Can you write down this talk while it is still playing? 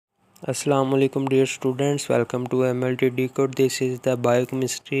Assalamu alaikum dear students, welcome to MLT DEC0DE. This is the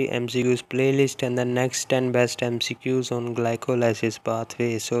Biochemistry MCQs playlist and the next 10 best MCQs on glycolysis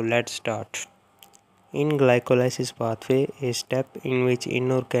pathway. So let's start. In glycolysis pathway, a step in which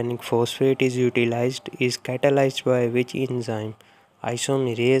inorganic phosphate is utilized is catalyzed by which enzyme?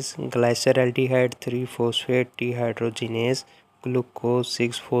 Isomerase, glyceraldehyde 3-phosphate dehydrogenase, glucose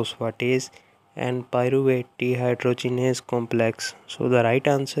 6-phosphatase, and pyruvate dehydrogenase complex. So the right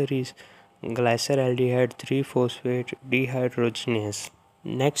answer is glyceraldehyde 3-phosphate dehydrogenase.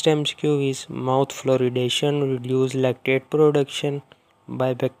 Next MCQ is mouth fluoridation reduce lactate production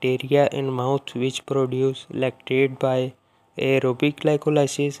by bacteria in mouth which produce lactate by aerobic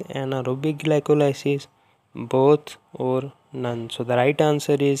glycolysis, anaerobic glycolysis, both or none. So the right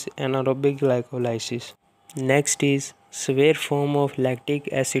answer is anaerobic glycolysis. Next is severe form of lactic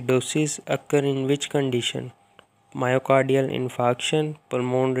acidosis occur in which condition? Myocardial infarction,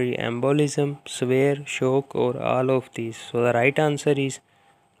 pulmonary embolism, severe shock, or all of these. So the right answer is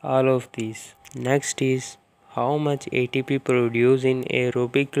all of these. Next is how much ATP produced in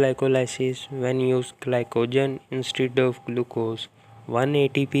aerobic glycolysis when use glycogen instead of glucose? 1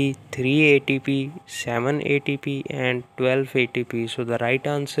 ATP, 3 ATP, 7 ATP and 12 ATP. So the right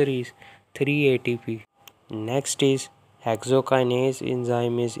answer is 3 ATP. Next is hexokinase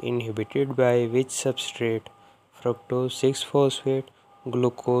enzyme is inhibited by which substrate? Fructose 6-phosphate,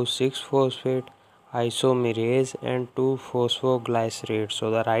 glucose 6-phosphate, isomerase and 2-phosphoglycerate.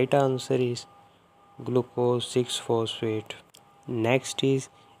 So the right answer is glucose 6-phosphate. Next is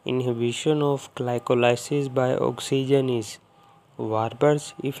inhibition of glycolysis by oxygen is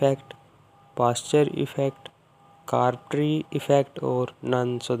Warburg's effect, Pasteur effect, Carpentry effect or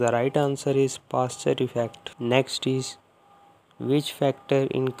none. So the right answer is Pasteur effect. Next is which factor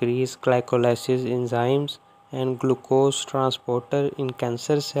increase glycolysis enzymes and glucose transporter in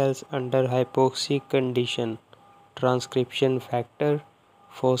cancer cells under hypoxic condition? Transcription factor,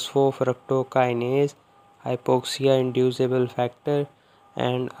 phosphofructokinase, hypoxia inducible factor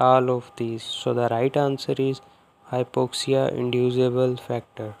and all of these. So the right answer is hypoxia inducible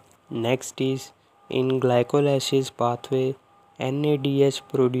factor. Next is in glycolysis pathway, NADH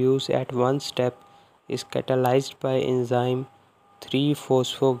produced at one step is catalyzed by enzyme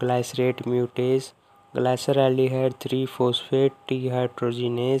 3-phosphoglycerate mutase, glyceraldehyde 3-phosphate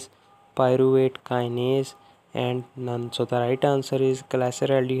dehydrogenase, pyruvate kinase and none. So the right answer is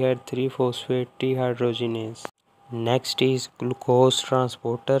glyceraldehyde 3-phosphate dehydrogenase. Next is glucose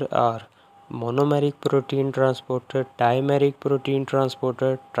transporter are monomeric protein transporter, dimeric protein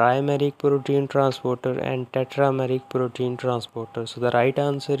transporter, trimeric protein transporter and tetrameric protein transporter. So the right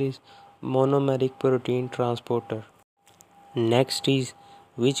answer is monomeric protein transporter. Next is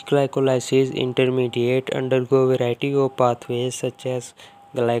which glycolysis intermediate undergo variety of pathways such as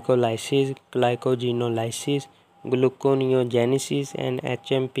glycolysis, glycogenolysis, gluconeogenesis and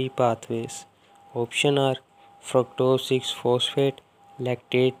HMP pathways. Option are fructose 6-phosphate,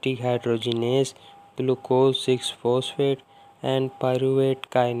 lactate dehydrogenase, glucose 6-phosphate and pyruvate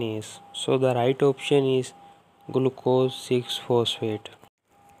kinase. So the right option is glucose 6-phosphate.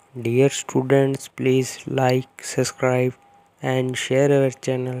 Dear students, please like, subscribe and share our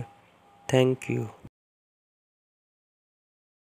channel. Thank you.